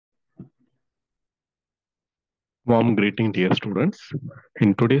Warm greeting, dear students.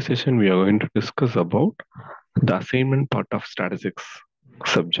 In today's session, we are going to discuss about the assignment part of statistics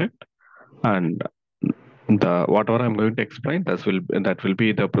subject, and the whatever I'm going to explain that will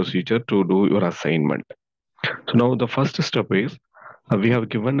be the procedure to do your assignment. So now the first step is we have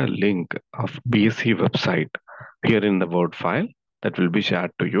given a link of BSc website here in the Word file that will be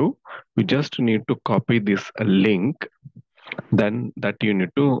shared to you. We just need to copy this link, then that you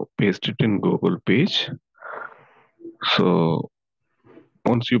need to paste it in Google page. So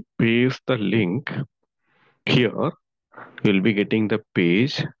once you paste the link here, you'll be getting the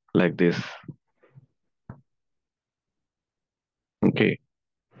page like this. Okay,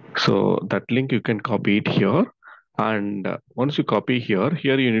 so that link you can copy it here, and once you copy here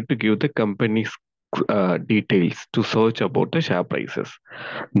you need to give the company's details to search about the share prices.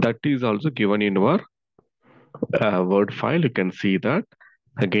 That is also given in your Word file. You can see that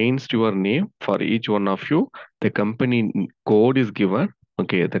against your name for each one of you, the company code is given.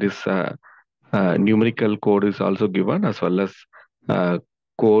 Okay, there is numerical code is also given, as well as uh,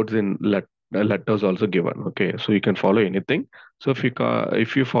 codes in letters also given. Okay, so you can follow anything. So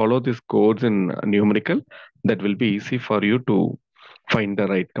if you follow these codes in numerical, that will be easy for you to find the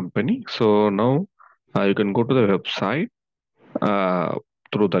right company. So now you can go to the website uh,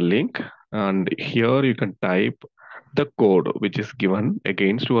 through the link, and here you can type the code which is given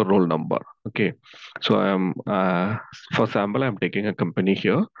against your roll number. Okay, so I am for example I'm taking a company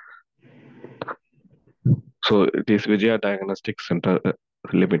here. So it is Vijaya Diagnostic Center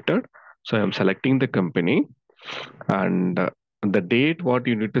Limited. So I am selecting the company, and the date what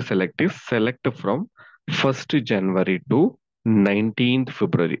you need to select is select from 1st January to 19th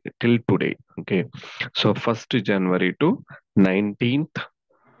February till today. Okay, so 1st January to 19th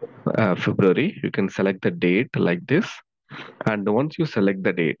February, you can select the date like this. And once you select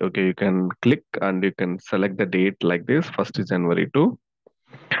the date, okay, you can click and you can select the date like this, 1st January to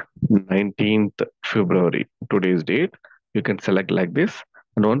 19th February, today's date. You can select like this.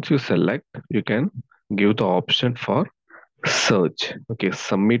 And once you select, you can give the option for search. Okay,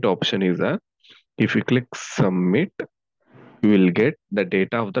 submit option is there. If you click submit, you will get the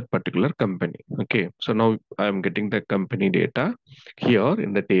data of that particular company. Okay, so now I am getting the company data here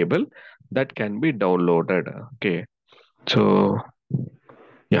in the table that can be downloaded. Okay, so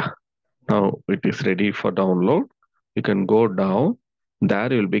yeah, now it is ready for download. You can go down.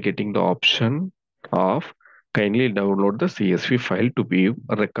 There you will be getting the option of kindly download the CSV file to view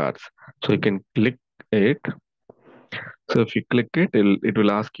records. So you can click it. So if you click it, it will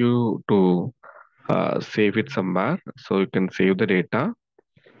ask you to save it somewhere. So you can save the data.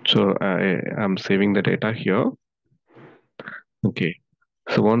 So I am saving the data here. Okay.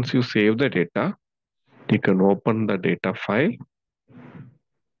 So once you save the data, you can open the data file.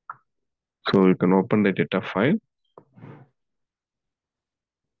 So you can open the data file.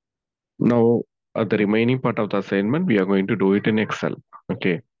 Now, the remaining part of the assignment, we are going to do it in Excel.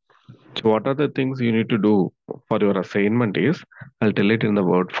 Okay. So what are the things you need to do for your assignment is, I'll tell it in the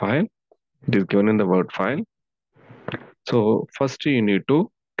Word file. It is given in the Word file. So first you need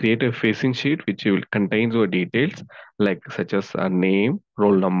to create a facing sheet which will contains your details like such as a name,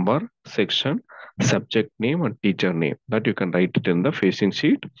 roll number, section, subject name and teacher name, that you can write it in the facing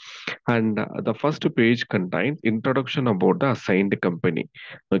sheet. And the first page contains introduction about the assigned company.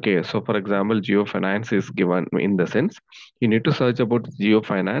 Okay, so for example, geofinance is given in the sense you need to search about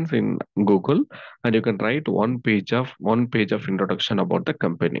geofinance in Google, and you can write one page of introduction about the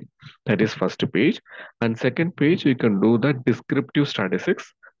company. That is first page. And second page you can do the descriptive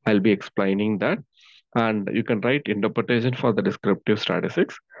statistics. I'll be explaining that, and you can write interpretation for the descriptive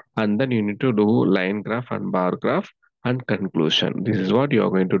statistics, and then you need to do line graph and bar graph and conclusion. This is what you are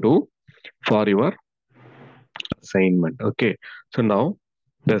going to do for your assignment. Okay, so now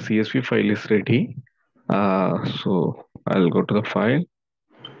the CSV file is ready. So I'll go to the file.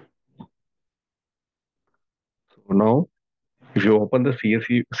 So now if you open the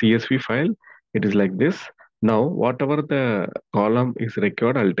CSV file, it is like this. Now whatever the column is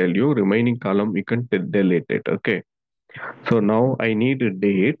required, I'll tell you. Remaining column you can delete it. Okay, so now I need a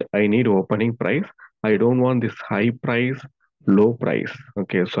date, I need opening price. I don't want this high price, low price.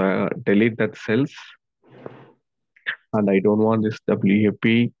 Okay, so I delete that cells, and I don't want this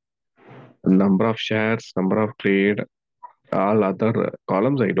WAP, number of shares, number of trade, all other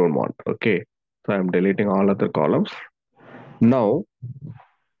columns I don't want. Okay, so I'm deleting all other columns. Now,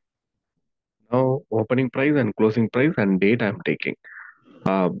 now opening price and closing price and date I'm taking.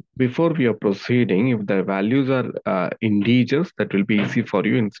 Before we are proceeding, if the values are integers, that will be easy for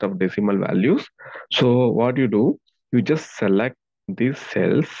you instead of decimal values. So what you do, you just select these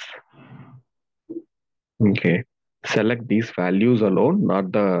cells. Okay. select these values alone,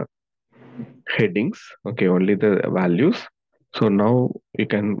 not the headings. Okay, only the values. So now you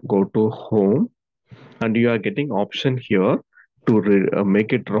can go to home and you are getting option here to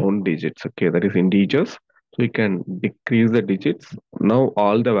make it round digits. Okay, that is integers. So you can decrease the digits. Now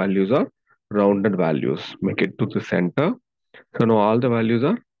all the values are rounded values. Make it to the center. So now all the values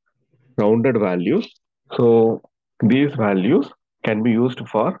are rounded values. So these values can be used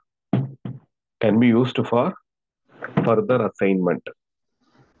for can be used for further assignment.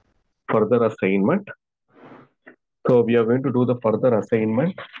 Further assignment. So we are going to do the further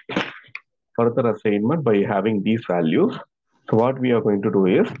assignment by having these values. So what we are going to do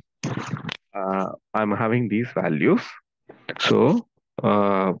is I'm having these values. So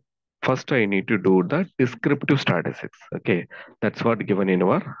uh, first I need to do the descriptive statistics. Okay, that's what given in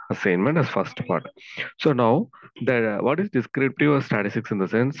our assignment as first part. So now the what is descriptive statistics in the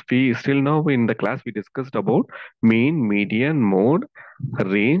sense we still now in the class we discussed about mean, median, mode,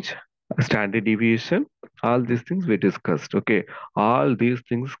 range, standard deviation. All these things we discussed. Okay, all these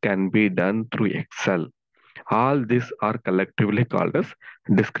things can be done through Excel. All these are collectively called as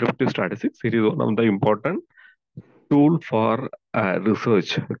descriptive statistics. It is one of the important tool for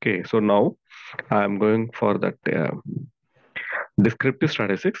research. Okay, so now I'm going for that descriptive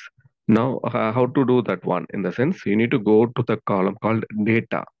statistics. Now, how to do that one? In the sense, you need to go to the column called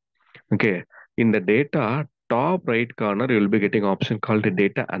data. Okay, in the data top right corner, you will be getting option called the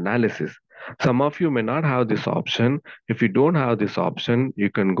data analysis. Some of you may not have this option. If you don't have this option, you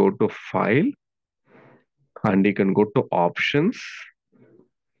can go to file and you can go to options,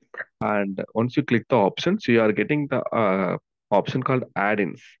 and once you click the options you are getting the option called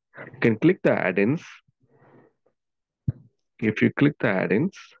add-ins. You can click the add-ins. If you click the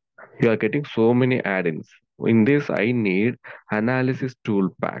add-ins you are getting so many add-ins. In this I need analysis tool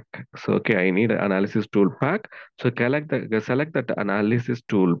pack. So okay, I need analysis tool pack. So select that analysis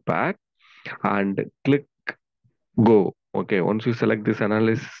tool pack and click go. Okay, once you select this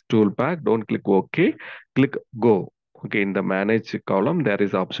analysis tool pack, don't click OK, click go. Okay, in the manage column, there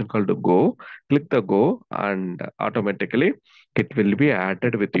is option called go. Click the go and automatically it will be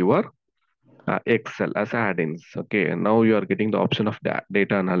added with your Excel as add-ins. Okay, and now you are getting the option of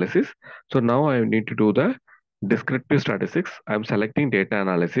data analysis. So now I need to do the descriptive statistics. I'm selecting data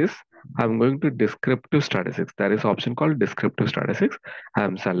analysis. I'm going to descriptive statistics. There is option called descriptive statistics.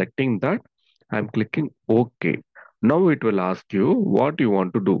 I'm selecting that. I'm clicking OK. Now it will ask you what you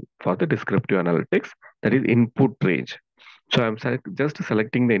want to do for the descriptive analytics. That is input range. So I'm just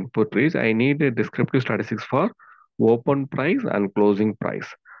selecting the input range. I need a descriptive statistics for open price and closing price.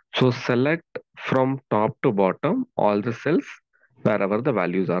 So select from top to bottom all the cells wherever the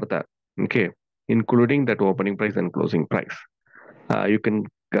values are there. Okay, including that opening price and closing price. You can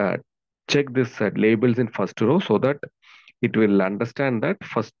uh, check this labels in first row so that it will understand that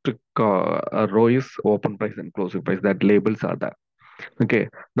first row is open price and closing price. That labels are there. Okay.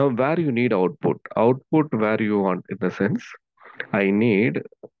 Now where you need output, output where you want in the sense I need.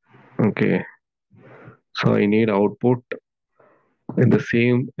 Okay. So I need output in the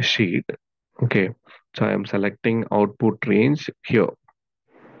same sheet. Okay, so I am selecting output range here.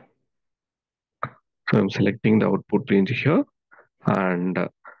 So I'm selecting the output range here and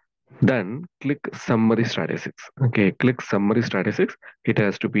then click summary statistics. Okay, click summary statistics. It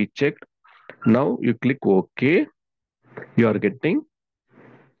has to be checked. Now you click OK. You are getting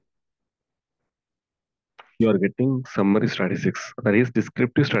summary statistics. That is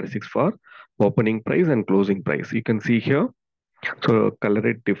descriptive statistics for opening price and closing price. You can see here. So color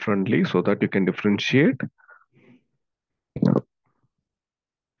it differently so that you can differentiate.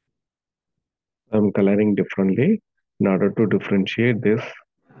 I'm coloring differently in order to differentiate this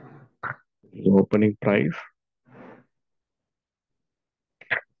opening price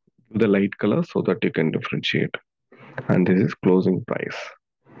to the light color so that you can differentiate. And this is closing price.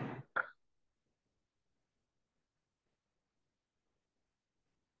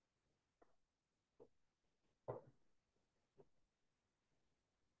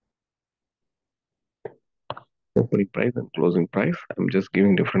 Opening price and closing price. I'm just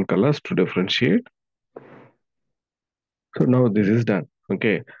giving different colors to differentiate. So now this is done.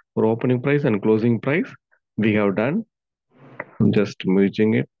 Okay. For opening price and closing price, we have done. I'm just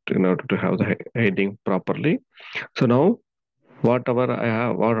merging it in order to have the heading properly. So now whatever I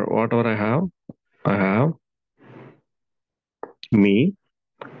have me,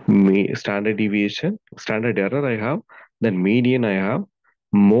 standard deviation, standard error I have, then median I have,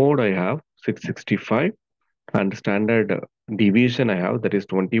 mode I have 665, and standard deviation I have that is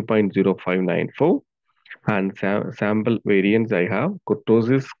 20.0594, and sample variance I have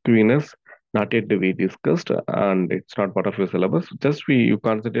kurtosis, skewness, Not yet we discussed, and it's not part of your syllabus. Just we you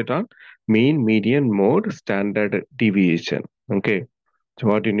concentrate on mean, median, mode, standard deviation. Okay. So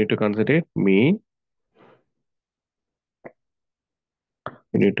what you need to consider? Mean.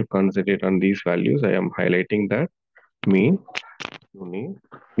 You need to concentrate on these values. I am highlighting that mean. You need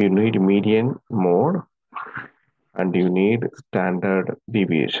you need median, mode, and you need standard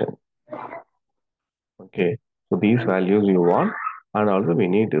deviation. Okay. So these values you want, and also we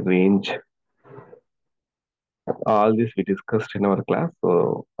need range. All this we discussed in our class.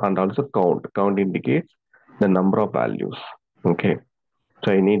 So and also count. Count indicates the number of values. Okay.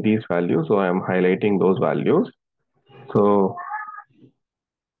 So I need these values. So I am highlighting those values. So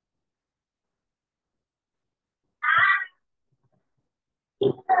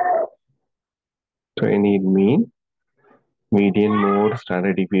I need mean, median, mode,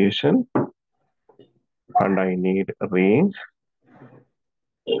 standard deviation, and I need range.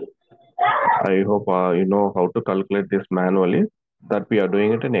 I hope you know how to calculate this manually. That we are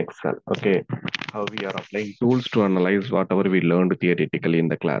doing it in Excel. Okay, how we are applying tools to analyze whatever we learned theoretically in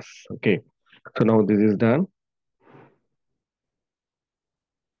the class. Okay, so now this is done.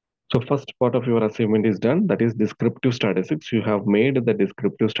 So first part of your assignment is done. That is descriptive statistics. You have made the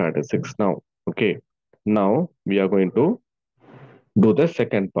descriptive statistics now. Okay, now we are going to do the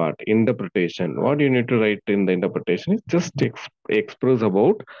second part, interpretation. What you need to write in the interpretation is just express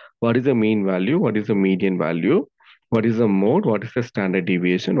about what is the mean value, what is the median value, what is the mode, what is the standard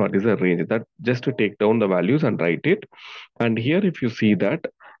deviation, what is the range. That just to take down the values and write it. And here if you see that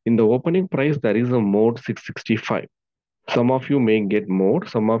in the opening price there is a mode 665. Some of you may get more,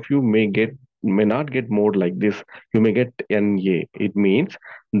 some of you may not get more like this. You may get NA. It means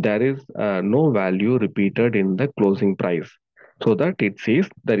there is no value repeated in the closing price, so that it says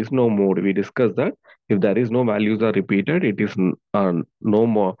there is no more. We discussed that if there is no values are repeated, it is no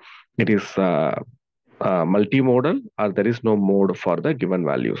more. It is multimodal, or there is no mode for the given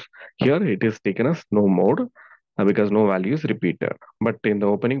values. Here it is taken as no mode because no value is repeated. But in the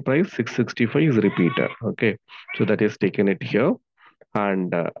opening price, 665 is repeated. Okay, so that is taken it here.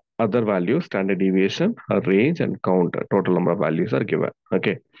 And other values, standard deviation, range, and count, total number of values are given.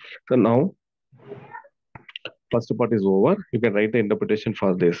 Okay, so now first part is over. You can write the interpretation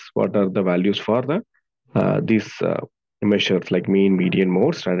for this. What are the values for the these measures like mean, median,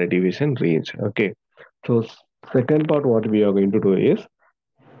 mode, standard deviation, range. Okay, so second part, what we are going to do is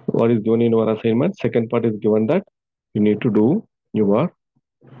what is given in our assignment. Second part is given that you need to do your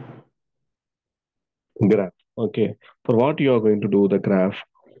graph. Okay, for what you are going to do the graph.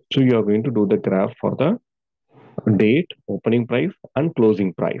 So you are going to do the graph for the date, opening price, and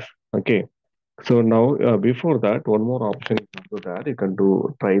closing price. Okay. So now before that, one more option you can do that. You can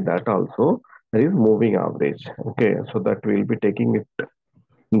do try that also. That is moving average. Okay. So that we'll be taking it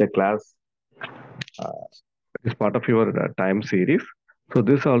in the class is part of your time series. So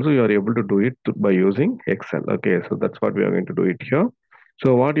this also you are able to do it by using Excel. Okay, so that's what we are going to do it here.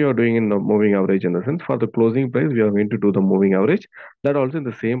 So what you are doing in the moving average, in the sense for the closing price, we are going to do the moving average. That also in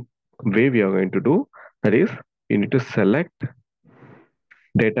the same way we are going to do. That is, you need to select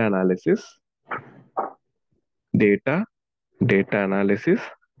data analysis, data, data analysis,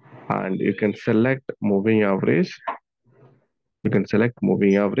 and you can select moving average. You can select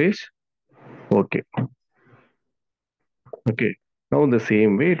moving average. Okay, okay. Now in the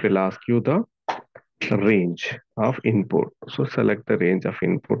same way, it will ask you the range of input. So select the range of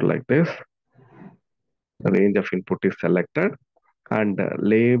input like this. The range of input is selected, and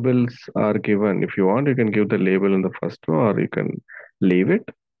labels are given. If you want, you can give the label in the first row, or you can leave it.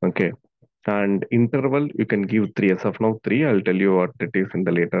 Okay. And interval, you can give three. As of now, three. I'll tell you what it is in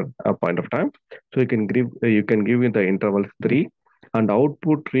the later point of time. So you can give in the intervals three, and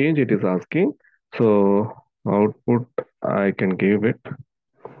output range it is asking. So output I can give it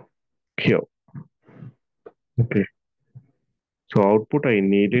here. Okay. So output I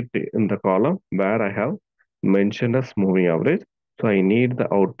need it in the column where I have mentioned as moving average. So I need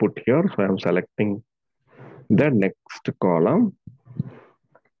the output here. So I'm selecting the next column.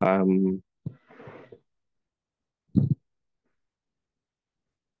 I'm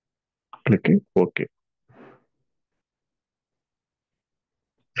clicking OK.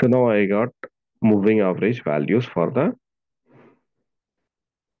 So now I got moving average values for the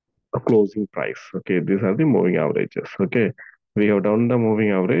closing price. Okay, these are the moving averages. Okay, we have done the moving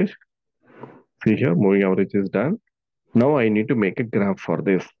average. See here, moving average is done. Now I need to make a graph for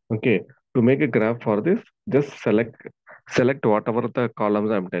this. Okay, to make a graph for this, just select whatever the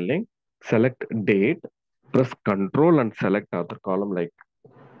columns I'm telling. Select date, press control and select other column like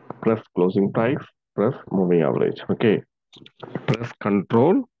press closing price, press moving average. Okay, press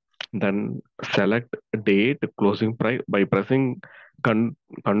control Then select date, closing price. By pressing con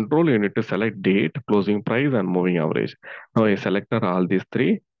control, you need to select date, closing price, and moving average. Now I selected all these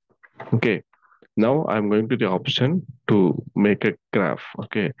three. Okay. Now I'm going to the option to make a graph.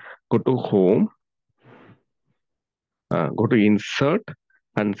 Okay. Go to home, go to insert,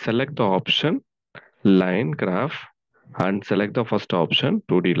 and select the option line graph, and select the first option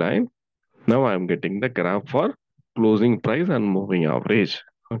 2D line. Now I'm getting the graph for closing price and moving average.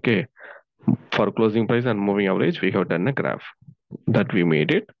 Okay. For closing price and moving average, we have done a graph that we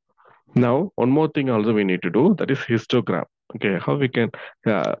made it. Now, one more thing also we need to do, that is histogram. Okay, how we can,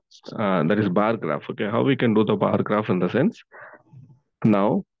 uh, that is bar graph. Okay, how we can do the bar graph in the sense.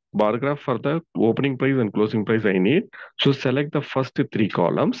 Now, bar graph for the opening price and closing price I need. So select the first three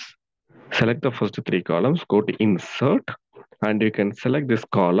columns. Select the first three columns, go to insert, and you can select this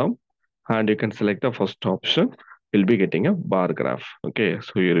column, and you can select the first option. You'll be getting a bar graph. Okay,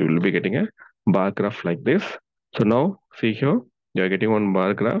 so you will be getting a bar graph like this. So now see here, you are getting one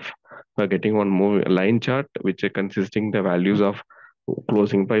bar graph. You are getting one line chart which are consisting the values of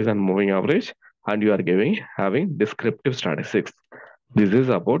closing price and moving average, and you are giving having descriptive statistics. This is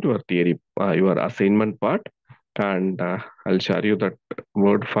about your theory, your assignment part, and I'll share you that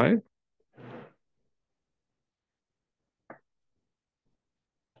word file.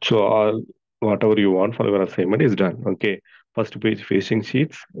 So all whatever you want for your assignment is done. Okay. First page facing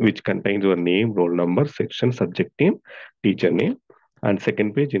sheets, which contains your name, roll number, section, subject name, teacher name. And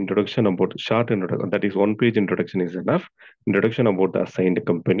second page introduction about short introduction. That is one page introduction is enough. Introduction about the assigned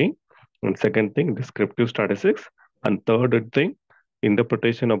company. And second thing, descriptive statistics. And third thing,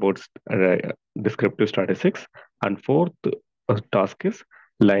 interpretation about descriptive statistics. And fourth task is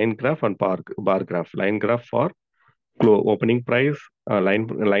line graph and bar graph. Line graph for opening price,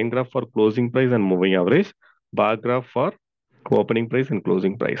 line graph for closing price and moving average, bar graph for opening price and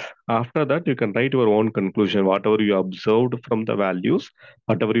closing price. After that, you can write your own conclusion, whatever you observed from the values,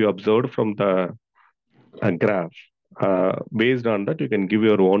 whatever you observed from the graph. Based on that, you can give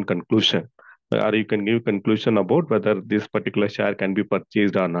your own conclusion. Or you can give conclusion about whether this particular share can be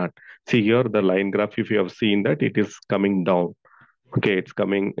purchased or not. See here, the line graph, if you have seen that, it is coming down. Okay, it's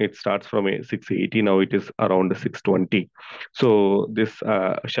coming, it starts from a 680, now it is around 620. So this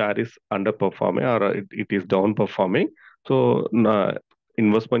share is underperforming, or it is down performing. So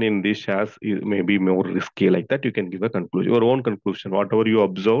investment in these shares is maybe more risky. Like that, you can give a conclusion, your own conclusion, whatever you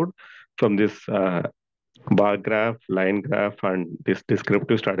observed from this bar graph, line graph, and this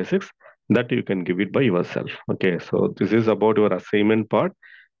descriptive statistics, that you can give it by yourself. Okay, so this is about your assignment part.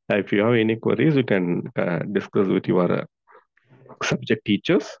 If you have any queries, you can discuss with your subject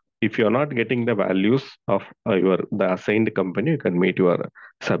teachers. If you're not getting the values of your the assigned company, you can meet your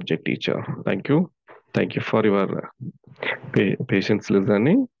subject teacher. Thank you. Thank you for your patience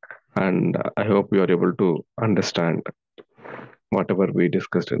listening, and I hope you are able to understand whatever we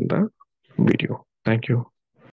discussed in the video. Thank you.